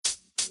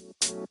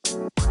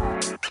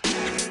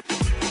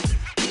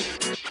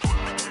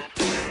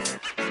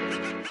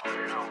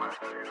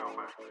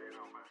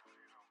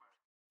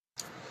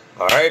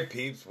Alright,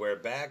 peeps, we're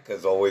back.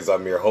 As always,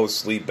 I'm your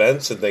host, Lee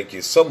Benson. Thank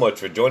you so much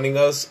for joining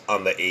us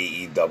on the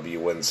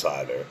AEW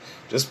Insider.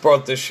 Just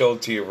brought this show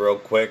to you real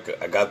quick.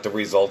 I got the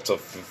results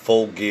of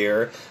Full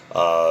Gear,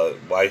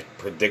 my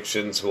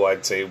predictions, who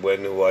I'd say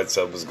win, who I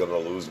said was going to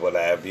lose, what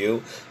have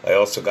you. I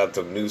also got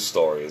the news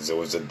stories. There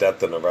was a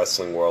death in the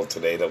wrestling world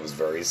today that was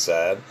very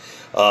sad.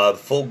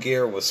 Full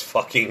Gear was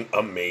fucking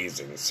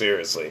amazing,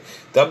 seriously.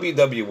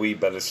 WWE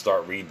better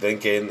start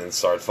rethinking and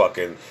start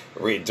fucking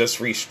just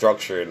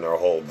restructuring their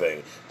whole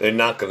thing. They're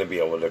not going to be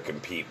able to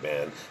compete,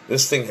 man.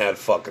 This thing had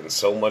fucking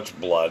so much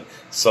blood,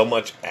 so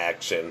much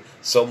action,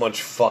 so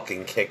much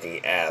fucking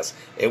kicking ass.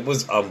 It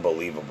was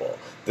unbelievable.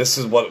 This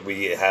is what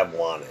we have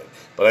wanted.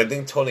 But I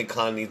think Tony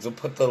Khan needs to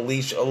put the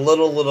leash a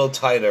little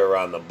tighter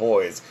around the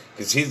boys,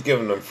 because he's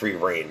giving them free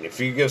reign. If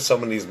you give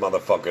some of these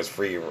motherfuckers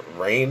free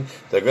reign,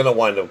 they're going to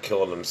wind up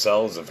killing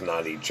themselves, if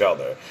not each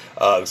other.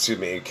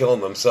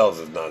 Killing themselves,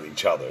 if not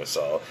each other.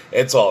 So,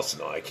 it's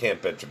awesome. I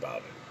can't bitch about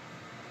it.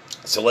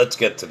 So let's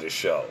get to the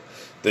show.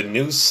 The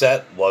new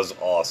set was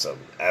awesome.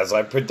 As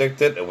I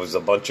predicted, it was a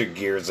bunch of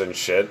gears and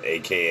shit,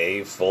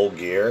 aka Full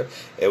Gear.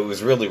 It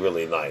was really,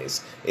 really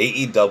nice.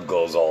 AEW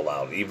goes all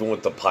out. Even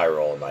with the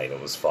pyro all night,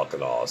 it was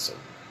fucking awesome.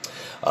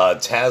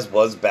 Taz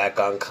was back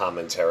on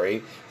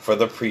commentary for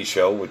the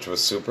pre-show, which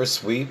was super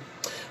sweet.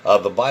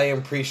 The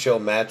buy-in pre-show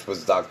match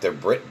was Dr.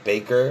 Britt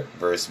Baker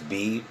versus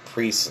B.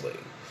 Priestley.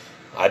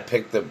 I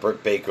picked that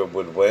Britt Baker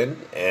would win,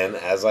 and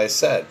as I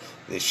said,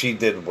 she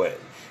did win.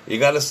 You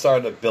got to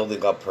start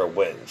building up her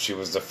win. She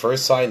was the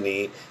first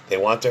signee. They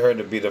wanted her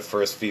to be the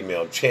first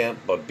female champ,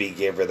 but B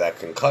gave her that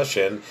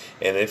concussion.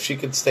 And if she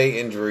could stay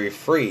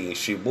injury-free,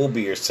 she will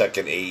be your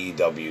second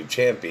AEW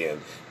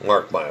champion.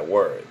 Mark my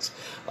words.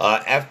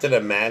 After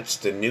the match,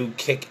 the new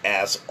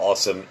kick-ass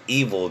awesome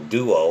evil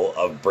duo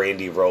of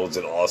Brandy Rhodes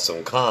and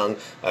Awesome Kong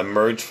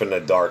emerged from the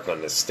dark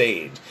on the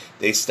stage.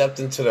 They stepped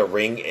into the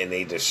ring and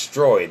they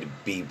destroyed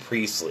B.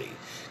 Priestley.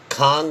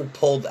 Kong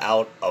pulled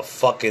out a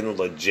fucking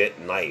legit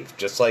knife,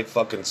 just like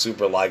fucking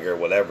Super Liger or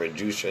whatever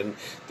Jushin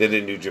did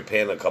in New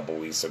Japan a couple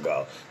weeks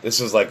ago. This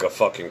is like a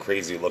fucking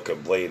crazy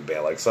looking blade,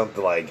 man, like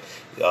something like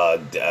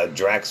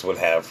Drax would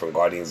have from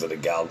Guardians of the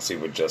Galaxy,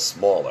 but just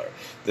smaller.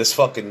 This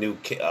fucking new,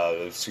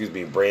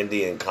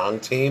 Brandy and Kong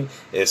team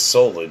is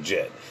so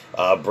legit.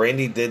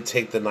 Brandy did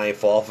take the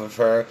knife off of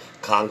her.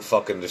 Kong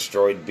fucking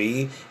destroyed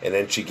B, and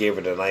then she gave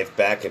her the knife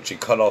back, and she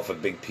cut off a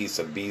big piece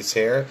of B's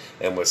hair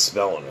and was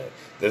smelling it.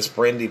 This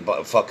Brandy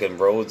fucking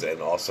Rhodes and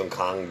Awesome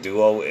Kong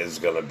duo is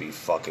gonna be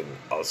fucking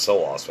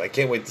so awesome. I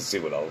can't wait to see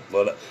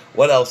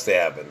what else they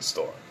have in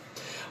store.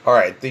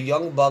 Alright, the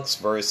Young Bucks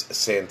versus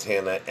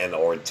Santana and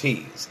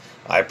Ortiz.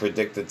 I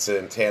predicted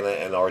Santana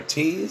and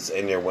Ortiz,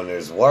 and your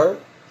winners were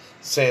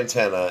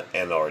Santana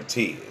and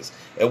Ortiz.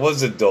 It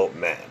was a dope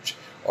match.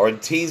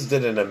 Ortiz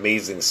did an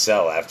amazing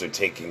sell after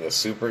taking a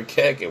super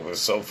kick. It was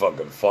so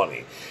fucking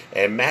funny.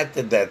 And Matt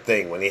did that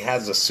thing when he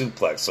has a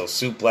suplex. So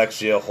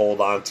suplex you,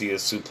 hold on to you,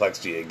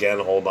 suplex you again,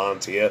 hold on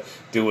to you,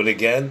 do it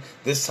again.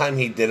 This time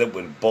he did it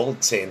with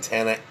both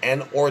Santana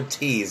and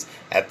Ortiz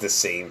at the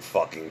same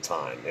fucking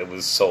time. It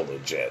was so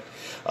legit.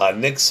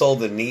 Nick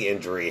sold a knee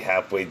injury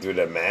halfway through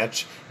the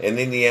match. And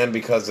in the end,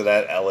 because of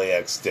that,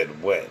 LAX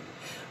did win.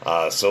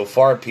 So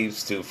far,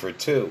 peeps, 2 for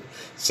 2.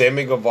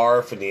 Sammy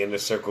Guevara from the Inner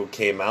Circle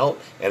came out,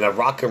 and a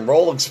Rock and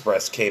Roll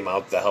Express came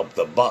out to help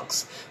the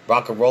Bucks.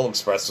 Rock and Roll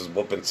Express was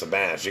whooping some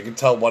ass. You can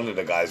tell one of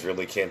the guys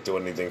really can't do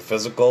anything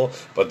physical,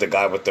 but the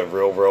guy with the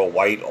real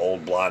white,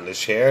 old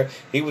blondish hair,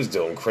 he was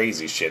doing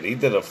crazy shit. He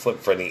did a flip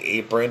from the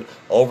apron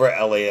over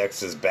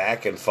LAX's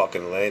back and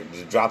fucking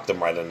dropped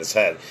him right on his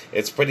head.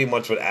 It's pretty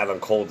much what Adam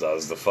Cole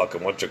does, the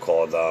fucking,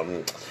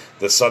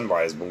 the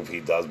Sunrise move he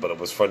does, but it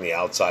was from the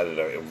outside of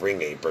the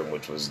ring apron,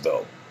 which was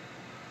dope.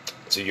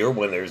 So your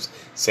winners,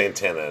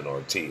 Santana and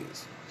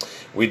Ortiz.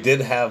 We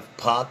did have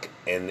Pac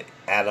and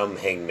Adam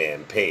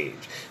Hangman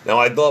Page. Now,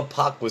 I thought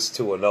Pac was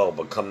 2-0,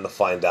 but come to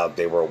find out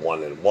they were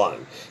 1-1.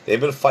 They've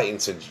been fighting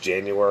since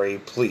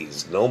January.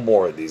 Please, no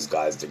more of these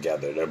guys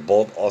together. They're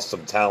both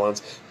awesome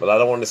talents, but I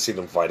don't want to see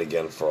them fight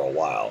again for a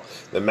while.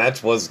 The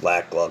match was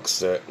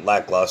lackluster,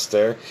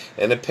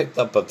 and it picked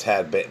up a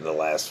tad bit in the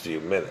last few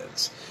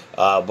minutes.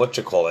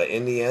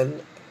 In the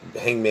end,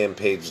 Hangman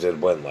Page did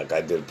win, like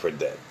I did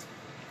predict.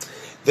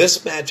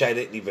 This match I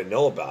didn't even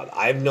know about.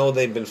 I know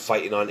they've been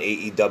fighting on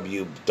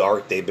AEW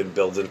Dark. They've been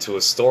building to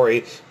a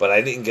story, but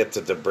I didn't get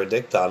to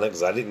predict on it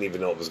because I didn't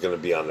even know it was going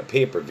to be on the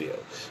pay-per-view.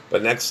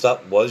 But next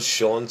up was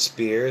Shawn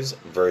Spears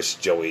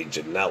versus Joey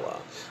Janela.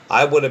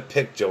 I would have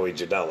picked Joey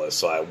Janela,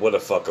 so I would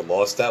have fucking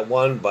lost that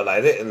one, but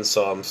I didn't,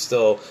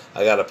 so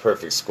I got a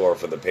perfect score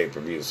for the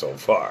pay-per-view so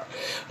far.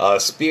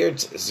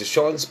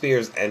 Shawn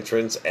Spears'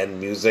 entrance and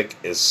music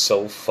is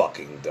so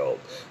fucking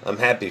dope. I'm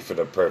happy for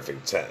the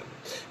perfect 10.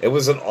 It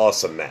was an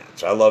awesome awesome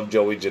match. I love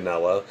Joey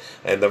Janela,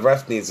 and the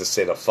ref needs to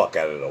stay the fuck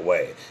out of the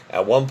way.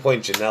 At one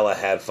point, Janela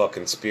had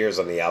fucking Spears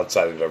on the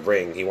outside of the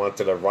ring. He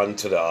wanted to run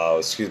to the,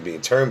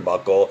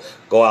 turnbuckle,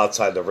 go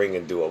outside the ring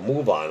and do a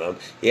move on him.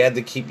 He had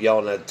to keep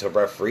yelling at the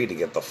referee to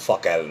get the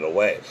fuck out of the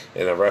way,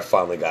 and the ref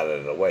finally got out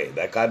of the way.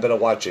 That guy better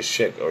watch his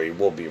shit, or he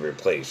will be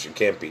replaced. You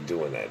can't be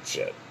doing that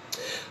shit.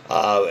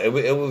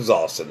 It was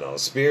awesome, though.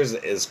 Spears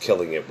is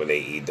killing it with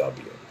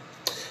AEW.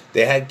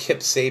 They had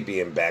Kip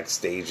Sabian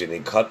backstage, and he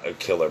cut a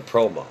killer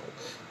promo.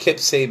 Kip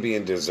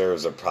Sabian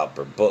deserves a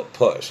proper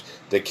push.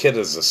 The kid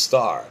is a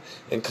star.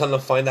 And come to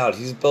find out,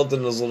 he's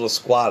building his little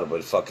squad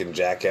with fucking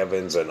Jack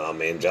Evans and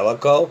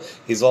Angelico.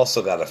 He's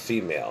also got a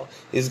female.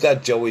 He's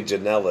got Joey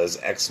Janela's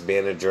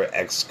ex-manager,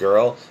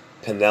 ex-girl,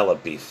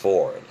 Penelope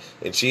Ford.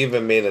 And she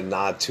even made a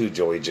nod to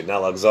Joey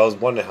Janela, because I was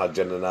wondering how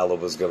Janela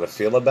was going to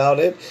feel about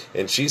it.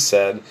 And she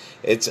said,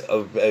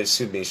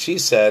 she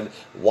said,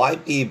 why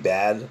be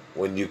bad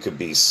when you could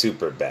be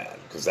super bad?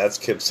 Because that's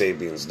Kip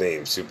Sabian's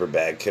name, super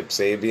bad Kip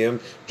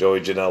Sabian.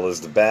 Joey Janela's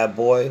the bad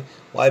boy.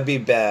 Why be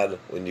bad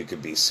when you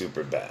could be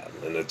super bad?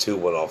 And the two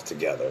went off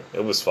together.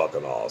 It was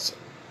fucking awesome.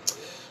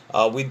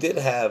 We did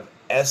have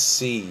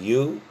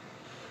SCU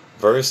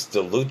versus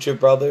the Lucha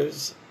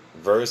Brothers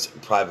versus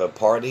Private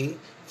Party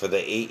for the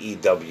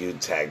AEW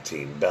Tag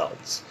Team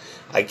belts.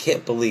 I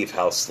can't believe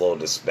how slow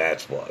this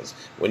match was.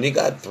 When you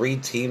got three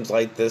teams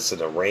like this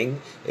in a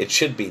ring, it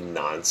should be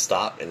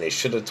non-stop, and they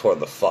should have tore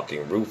the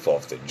fucking roof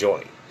off the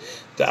joint.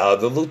 The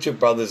Lucha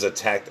Brothers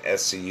attacked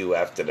SCU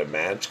after the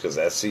match, because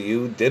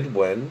SCU did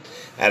win.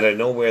 Out of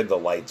nowhere, the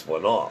lights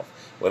went off.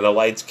 When the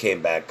lights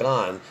came back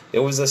on,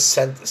 there was a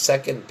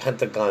second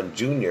Pentagon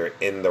Jr.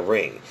 in the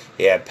ring.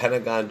 He had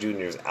Pentagon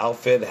Jr.'s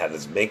outfit, had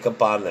his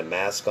makeup on, the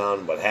mask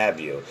on, what have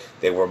you.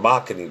 They were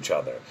mocking each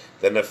other.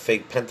 Then a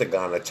fake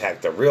Pentagon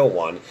attacked the real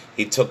one.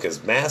 He took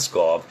his mask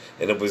off,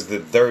 and it was the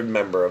third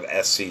member of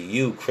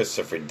SCU,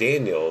 Christopher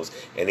Daniels,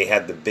 and he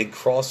had the big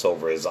cross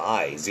over his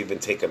eyes, even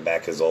taking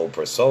back his old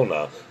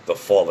persona, the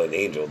Fallen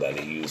Angel that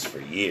he used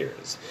for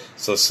years.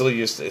 So still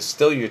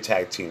your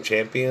tag team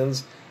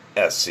champions,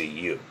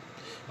 SCU.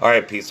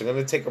 Alright, peeps, I'm going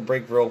to take a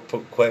break real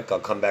quick. I'll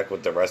come back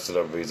with the rest of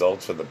the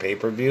results for the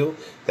pay-per-view.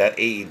 That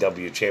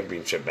AEW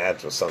Championship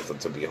match was something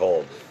to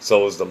behold.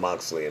 So was the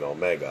Moxley and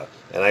Omega.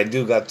 And I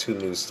do got 2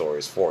 news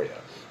stories for you.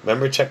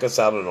 Remember, check us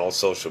out on all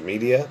social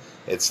media.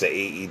 It's the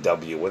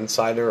AEW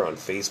Insider on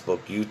Facebook,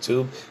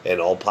 YouTube, and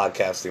all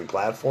podcasting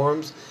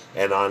platforms.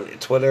 And on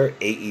Twitter,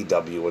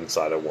 AEW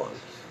Insider 1.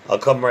 I'll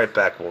come right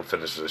back when we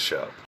finish the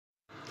show.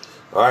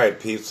 Alright,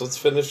 peeps, let's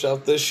finish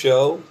out this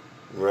show.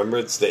 Remember,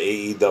 it's the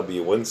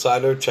AEW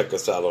Insider. Check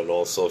us out on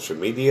all social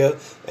media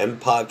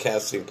and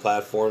podcasting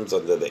platforms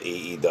under the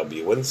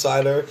AEW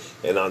Insider,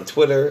 and on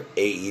Twitter,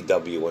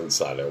 AEW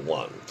Insider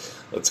 1.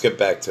 Let's get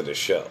back to the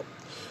show.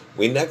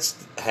 We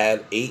next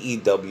had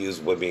AEW's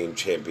Women's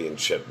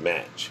Championship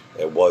match.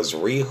 It was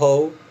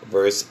Riho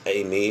versus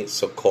Emi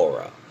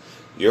Sakura.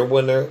 Your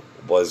winner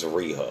was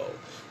Riho.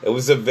 It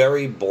was a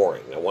very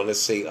boring, I want to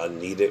say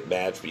unneeded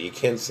match, but you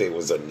can't say it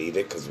was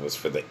unneeded because it was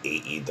for the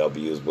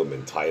AEW's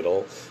women's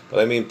title. But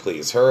I mean,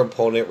 please, her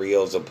opponent,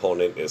 Rio's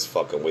opponent, is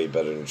fucking way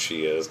better than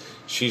she is.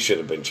 She should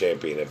have been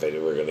champion if they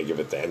were going to give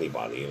it to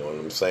anybody, you know what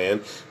I'm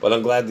saying? But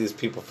I'm glad these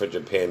people from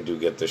Japan do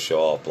get to show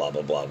off, blah,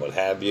 blah, blah, what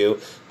have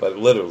you. But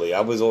literally, I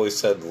was always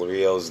said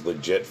Rio's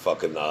legit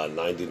fucking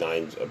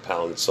 99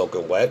 pounds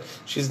soaking wet.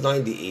 She's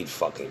 98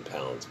 fucking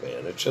pounds,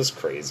 man. It's just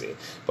crazy.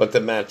 But the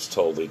match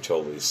totally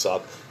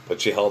sucked. But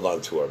she held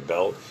on to her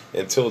belt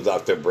until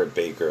Dr. Britt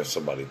Baker or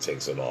somebody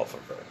takes it off of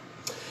her.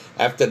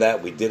 After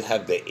that, we did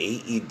have the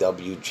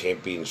AEW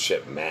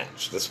Championship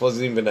match. This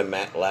wasn't even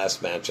the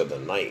last match of the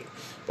night,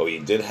 but we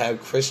did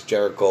have Chris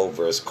Jericho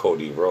versus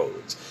Cody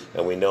Rhodes.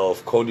 And we know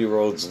if Cody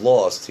Rhodes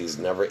lost, he's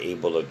never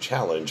able to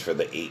challenge for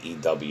the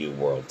AEW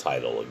World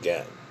title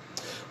again.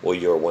 Well,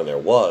 your winner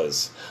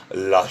was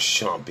Le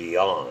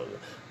Champion,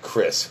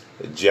 Chris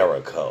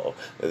Jericho,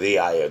 the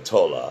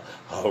Ayatollah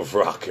of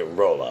rock and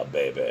roller,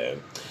 baby.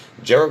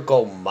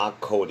 Jericho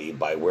mocked Cody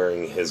by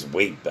wearing his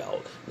weight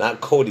belt.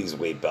 Not Cody's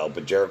weight belt,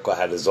 but Jericho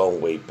had his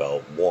own weight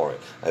belt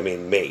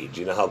made.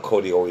 You know how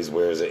Cody always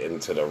wears it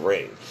into the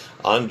ring.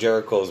 On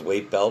Jericho's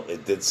weight belt,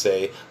 it did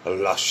say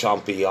Le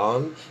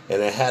Champion,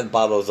 and it had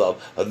bottles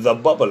of the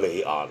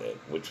bubbly on it,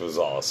 which was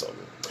awesome.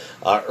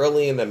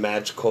 Early in the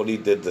match, Cody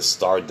did the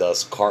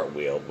Stardust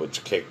cartwheel,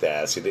 which kicked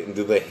ass. He didn't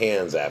do the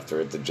hands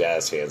after it, the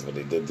jazz hands, but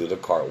he did do the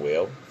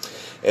cartwheel.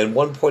 And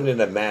one point in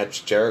the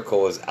match,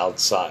 Jericho was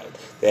outside.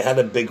 They had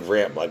a big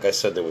ramp. Like I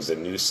said, there was a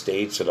new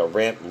stage, so the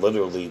ramp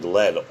literally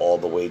led all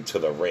the way to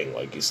the ring.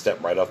 Like, you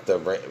step right off the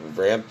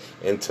ramp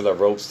into the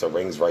ropes, the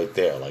ring's right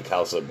there, like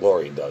House of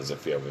Glory does,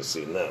 if you ever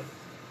seen them.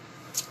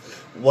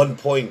 One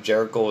point,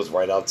 Jericho was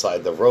right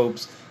outside the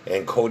ropes,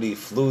 and Cody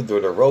flew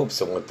through the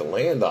ropes and went to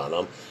land on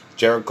him.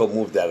 Jericho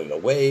moved out of the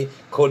way.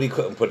 Cody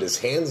couldn't put his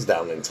hands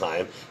down in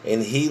time,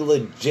 and he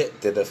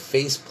legit did a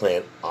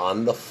faceplant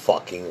on the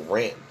fucking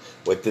ramp.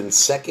 Within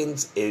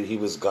seconds, he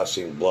was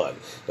gushing blood.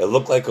 It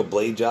looked like a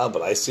blade job,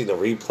 but I seen a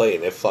replay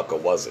and it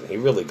fucking wasn't. He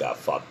really got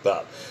fucked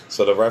up.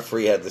 So the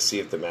referee had to see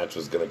if the match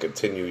was going to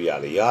continue,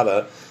 yada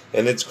yada.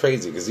 And it's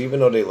crazy because even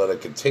though they let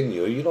it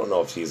continue, you don't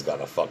know if he's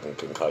got a fucking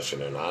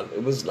concussion or not.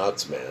 It was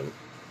nuts, man.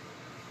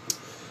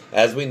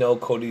 As we know,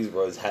 Cody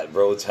Rhodes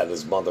had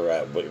his mother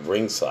at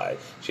ringside.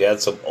 She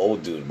had some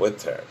old dude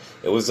with her.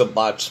 It was a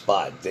botched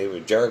spot.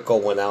 Jericho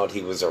went out, he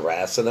was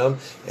harassing him,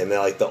 and then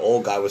like the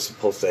old guy was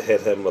supposed to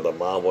hit him, or the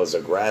mom was to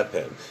grab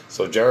him.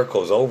 So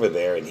Jericho's over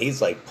there, and he's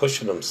like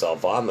pushing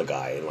himself on the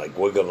guy and like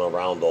wiggling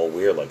around all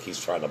weird, like he's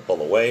trying to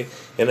pull away.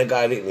 And the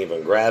guy didn't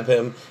even grab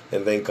him.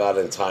 And thank God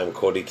in time,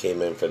 Cody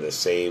came in for the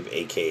save,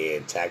 aka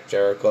attack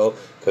Jericho,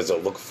 because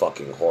it looked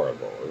fucking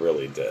horrible. It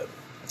really did.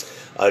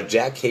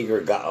 Jack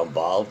Hager got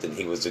involved and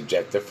he was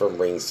ejected from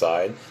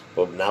ringside,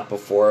 but not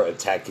before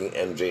attacking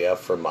MJF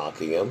for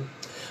mocking him.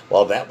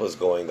 While that was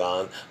going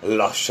on,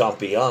 Le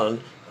Champion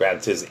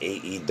grabbed his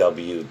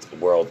AEW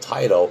world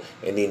title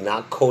and he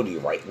knocked Cody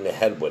right in the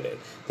head with it.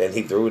 Then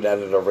he threw it out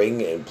of the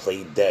ring and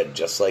played dead,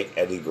 just like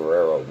Eddie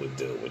Guerrero would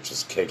do, which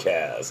is kick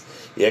ass.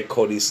 Yet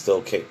Cody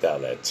still kicked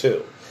out at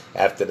 2.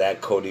 After that,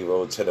 Cody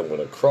Rhodes hit him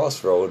with a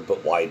crossroad,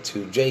 but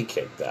Y2J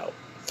kicked out.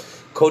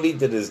 Cody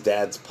did his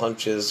dad's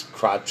punches,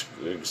 and I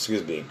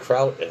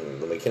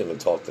can't even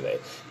talk today.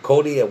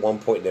 Cody at one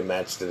point in the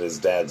match did his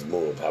dad's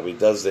move, how he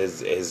does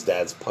his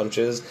dad's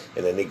punches,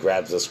 and then he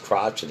grabs his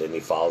crotch, and then he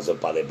follows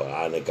it by the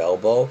bionic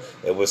elbow.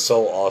 It was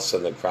so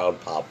awesome, the crowd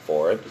popped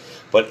for it.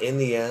 But in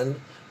the end,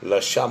 Le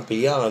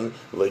Champion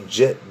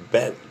legit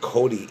bent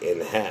Cody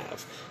in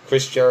half.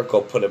 Chris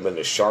Jericho put him in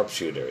a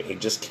sharpshooter, and he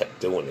just kept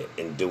doing it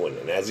and doing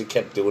it. And as he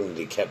kept doing it,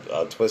 he kept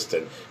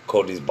twisting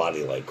Cody's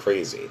body like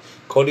crazy.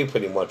 Cody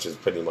pretty much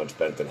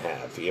bent in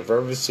half. You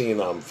ever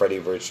seen Freddy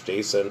vs.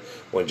 Jason,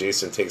 when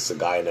Jason takes the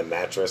guy in a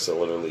mattress and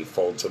literally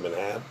folds him in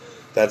half?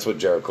 That's what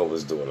Jericho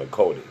was doing to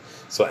Cody.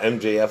 So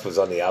MJF was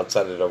on the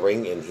outside of the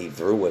ring, and he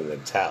threw in the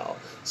towel.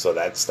 So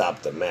that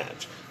stopped the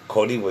match.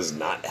 Cody was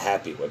not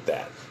happy with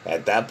that.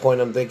 At that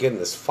point, I'm thinking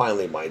this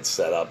finally might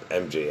set up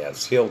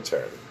MJF's heel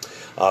turn.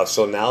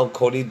 So now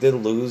Cody did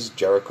lose.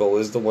 Jericho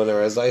is the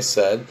winner, as I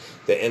said.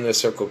 The Inner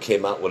Circle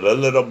came out with a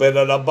little bit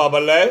of the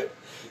bubbly.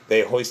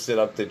 They hoisted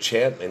up the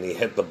champ, and he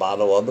hit the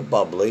bottle of the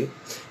bubbly.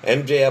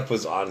 MJF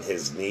was on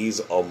his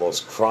knees,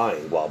 almost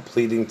crying, while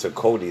pleading to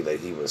Cody that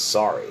he was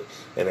sorry.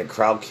 And the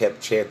crowd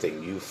kept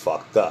chanting, "You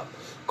fucked up."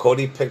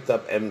 Cody picked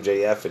up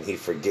MJF, and he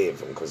forgave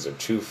him, because they're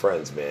true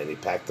friends, man. He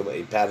patted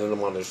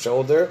him on the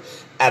shoulder.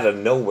 Out of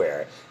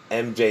nowhere,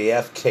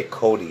 MJF kicked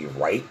Cody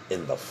right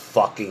in the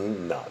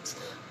fucking nuts.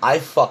 I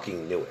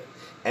fucking knew it.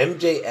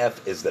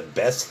 MJF is the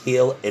best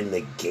heel in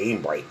the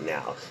game right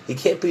now. He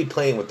can't be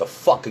playing with the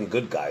fucking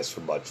good guys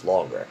for much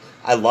longer.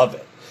 I love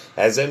it.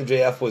 As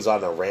MJF was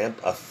on a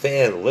ramp, a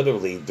fan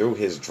literally threw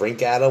his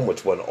drink at him,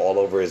 which went all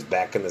over his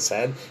back and his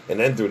head, and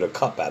then threw the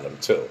cup at him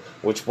too,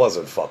 which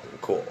wasn't fucking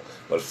cool.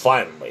 But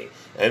finally,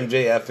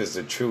 MJF is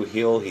the true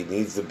heel he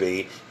needs to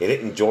be. He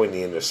didn't join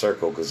the Inner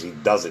Circle because he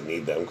doesn't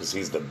need them, because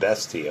he's the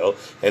best heel,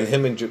 and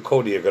him and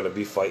Cody are going to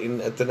be fighting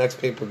at the next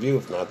pay-per-view,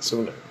 if not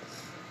sooner.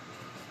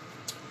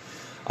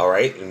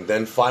 Alright, and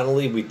then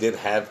finally we did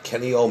have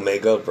Kenny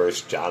Omega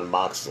versus Jon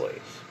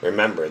Moxley.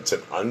 Remember, it's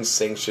an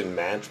unsanctioned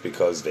match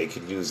because they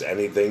can use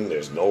anything,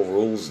 there's no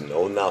rules,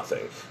 no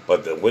nothing.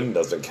 But the win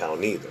doesn't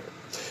count either.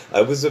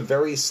 It was a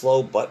very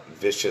slow but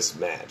vicious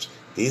match.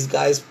 These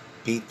guys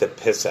beat the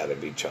piss out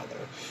of each other.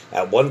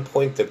 At one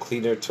point, the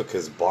cleaner took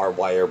his barbed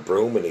wire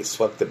broom and he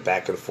swept it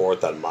back and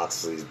forth on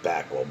Moxley's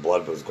back while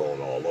blood was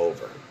going all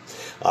over.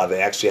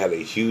 They actually had a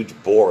huge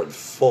board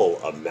full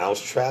of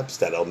mouse traps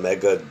that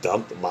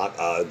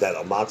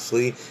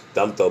Moxley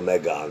dumped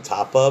Omega on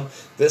top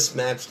of. This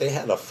match, they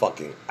had a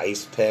fucking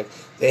ice pick.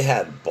 They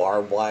had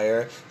barbed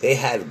wire. They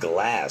had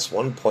glass.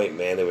 One point,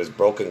 man, it was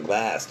broken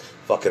glass.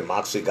 Fucking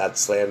Moxley got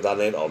slammed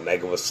on it.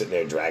 Omega was sitting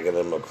there dragging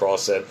him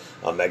across it.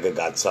 Omega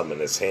got some in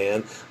his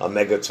hand.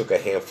 Omega took a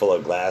handful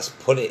of glass,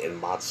 put it in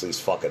Moxley's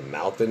fucking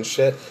mouth and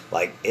shit.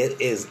 Like, it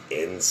is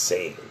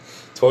insane.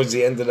 Towards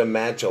the end of the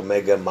match,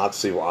 Omega and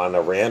Moxley were on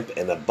a ramp,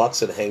 and the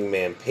Bucks and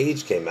Hangman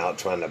Page came out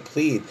trying to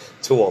plead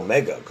to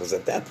Omega, because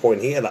at that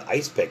point he had an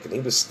ice pick and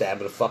he was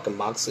stabbing fucking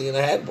Moxley in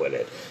the head with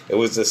it. It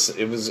was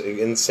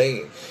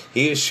insane.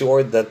 He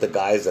assured that the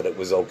guys that it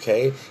was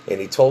okay, and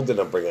he told them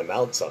to bring him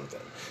out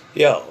something.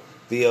 Yo,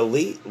 the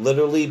Elite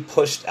literally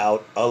pushed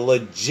out a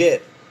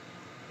legit,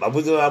 I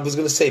was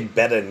going to say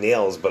bed of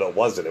nails, but it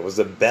wasn't. It was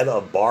a bed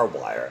of barbed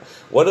wire.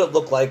 What it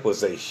looked like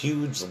was a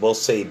huge, we'll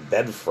say,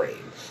 bed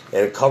frame.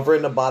 And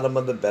covering the bottom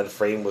of the bed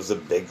frame was a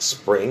big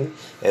spring.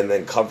 And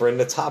then covering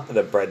the top of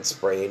the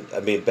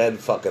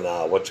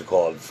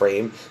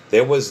frame,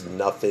 there was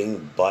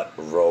nothing but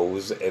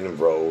rows and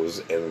rows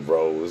and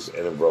rows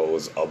and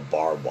rows of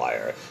barbed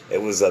wire.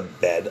 It was a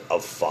bed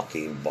of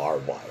fucking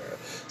barbed wire.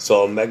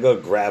 So Omega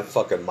grabbed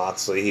fucking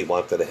Moxley. He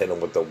wanted to hit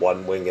him with the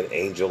one-winged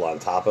angel on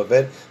top of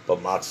it,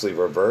 but Moxley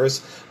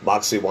reversed.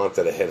 Moxley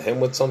wanted to hit him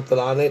with something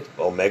on it.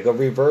 Omega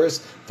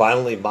reversed.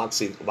 Finally,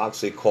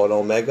 Moxley caught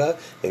Omega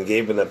and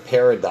gave him a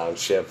Paradigm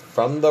shift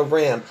from the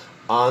ramp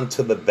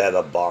onto the bed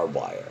of barbed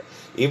wire.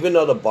 Even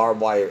though the barbed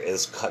wire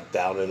is cut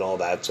down and all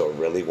that, so it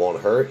really won't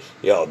hurt,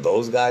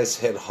 those guys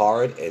hit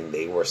hard and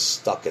they were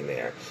stuck in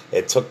there.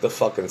 It took the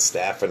fucking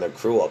staff and the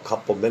crew a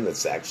couple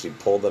minutes to actually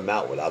pull them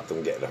out without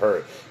them getting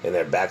hurt, and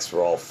their backs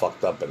were all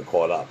fucked up and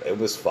caught up. It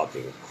was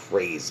fucking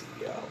crazy,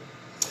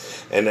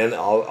 And then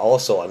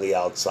also on the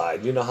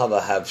outside, you know how they'll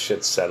have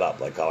shit set up,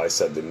 like how I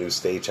said the new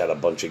stage had a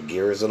bunch of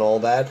gears and all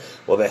that?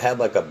 Well, they had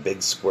like a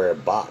big square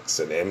box,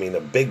 and I mean a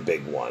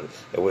big one.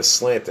 It was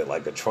slanted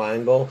like a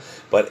triangle,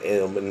 but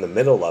in the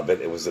middle of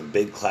it, it was a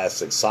big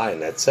classic sign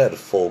that said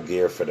Full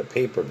Gear for the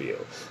pay-per-view.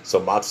 So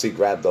Moxley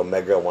grabbed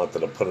Omega and wanted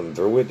to put him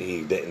through it.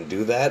 He didn't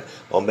do that.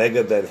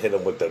 Omega then hit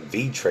him with the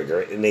V trigger,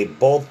 and they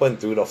both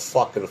went through the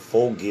fucking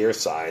Full Gear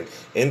sign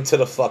into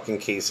the fucking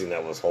casing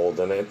that was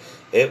holding it.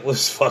 It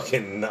was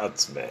fucking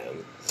nuts,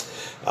 man.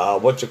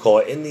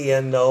 In the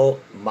end, though,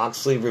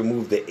 Moxley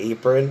removed the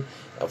apron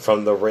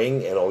from the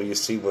ring, and all you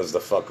see was the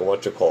fucking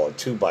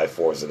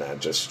 2x4s and that,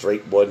 just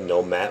straight wood,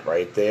 no mat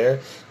right there.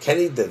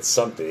 Kenny did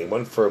something. He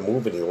went for a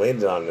move and he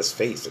landed on his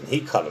face and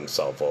he cut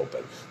himself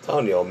open. I'm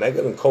telling you,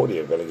 Omega and Cody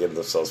are going to give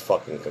themselves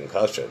fucking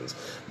concussions.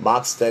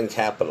 Mox then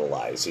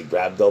capitalized. He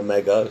grabbed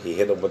Omega, he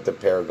hit him with the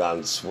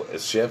Paragon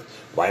shift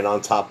right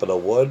on top of the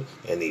wood,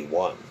 and he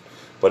won.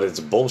 But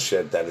it's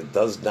bullshit that it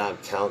does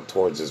not count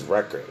towards his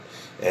record.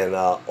 And,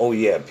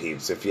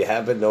 peeps, if you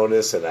haven't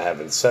noticed and I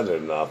haven't said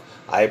it enough,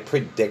 I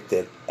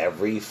predicted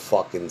every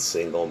fucking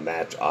single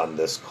match on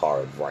this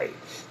card right.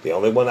 The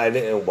only one I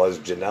didn't was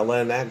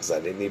Janela and that, because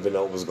I didn't even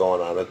know what was going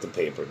on at the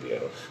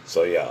pay-per-view.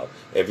 So,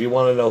 if you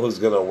want to know who's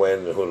going to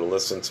win and who to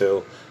listen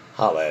to,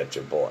 holla at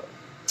your boy.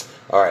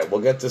 Alright,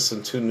 we'll get to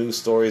some 2 news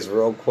stories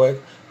real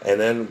quick, and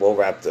then we'll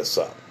wrap this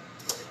up.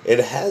 It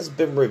has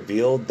been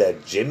revealed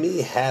that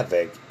Jimmy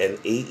Havoc, an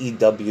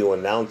AEW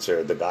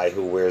announcer, the guy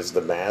who wears the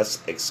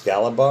mask,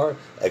 Excalibur,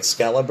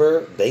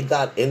 they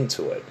got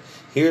into it.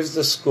 Here's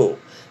the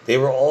scoop. They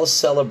were all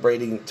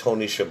celebrating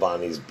Tony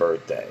Schiavone's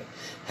birthday.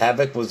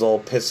 Havoc was all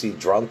pissy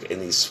drunk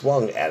and he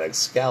swung at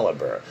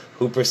Excalibur,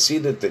 who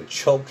proceeded to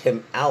choke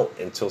him out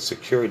until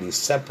security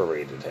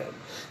separated him.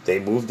 They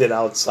moved it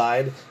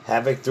outside.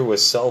 Havoc threw a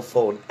cell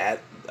phone at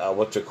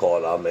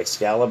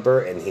Excalibur,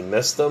 and he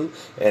missed him,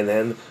 and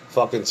then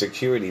fucking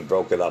security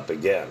broke it up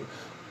again.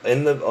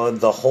 In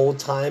the whole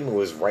time, it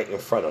was right in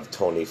front of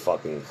Tony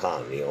fucking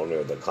Khan, the owner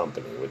of the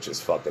company, which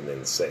is fucking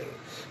insane.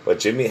 But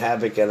Jimmy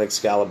Havoc and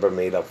Excalibur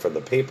made up for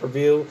the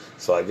pay-per-view,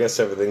 so I guess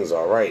everything's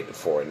alright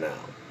for it now.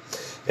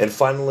 And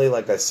finally,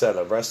 like I said,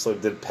 a wrestler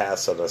did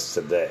pass on us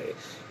today.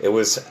 It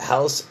was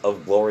House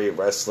of Glory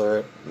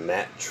wrestler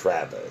Matt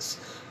Travis.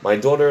 My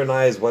daughter and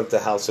I went to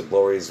House of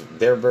Glory's.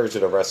 Their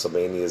version of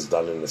WrestleMania is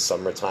done in the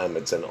summertime.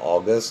 It's in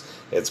August.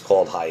 It's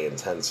called High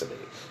Intensity.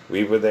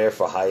 We were there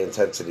for High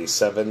Intensity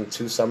 7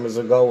 2 summers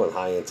ago and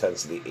High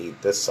Intensity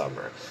 8 this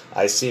summer.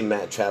 I see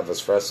Matt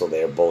Travis wrestle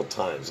there both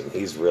times, and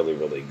he's really,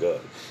 really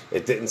good.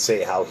 It didn't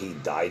say how he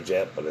died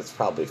yet, but it's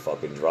probably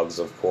fucking drugs,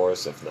 of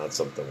course, if not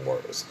something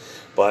worse.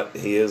 But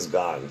he is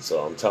gone,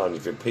 so I'm telling you,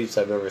 if your peeps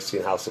have never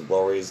seen House of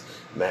Glory's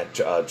Matt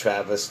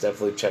Travis,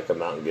 definitely check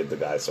him out and give the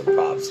guy some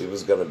props. He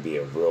was going to be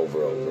a real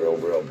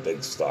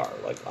big star,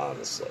 like,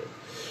 honestly.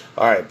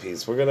 Alright,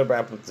 peeps, we're going to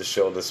wrap up the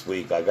show this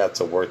week. I got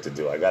some work to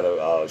do. I got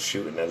to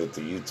shoot and edit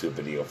the YouTube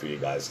video for you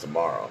guys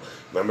tomorrow.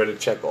 Remember to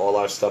check all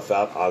our stuff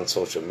out on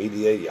social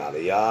media,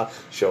 yada yada.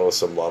 Show us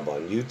some love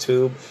on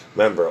YouTube.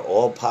 Remember,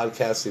 all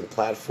podcasting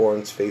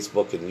platforms,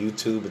 Facebook and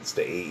YouTube, it's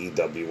the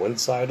AEW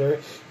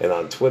Insider. And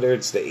on Twitter,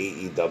 it's the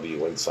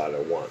AEW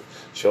Insider 1.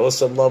 Show us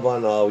some love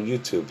on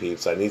YouTube,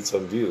 peeps. I need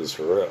some views,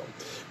 for real.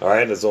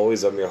 Alright, as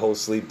always, I'm your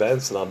host, Lee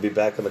Benson. I'll be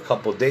back in a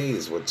couple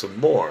days with some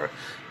more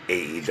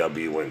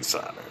AEW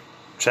Insider.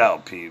 Ciao,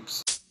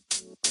 peeps.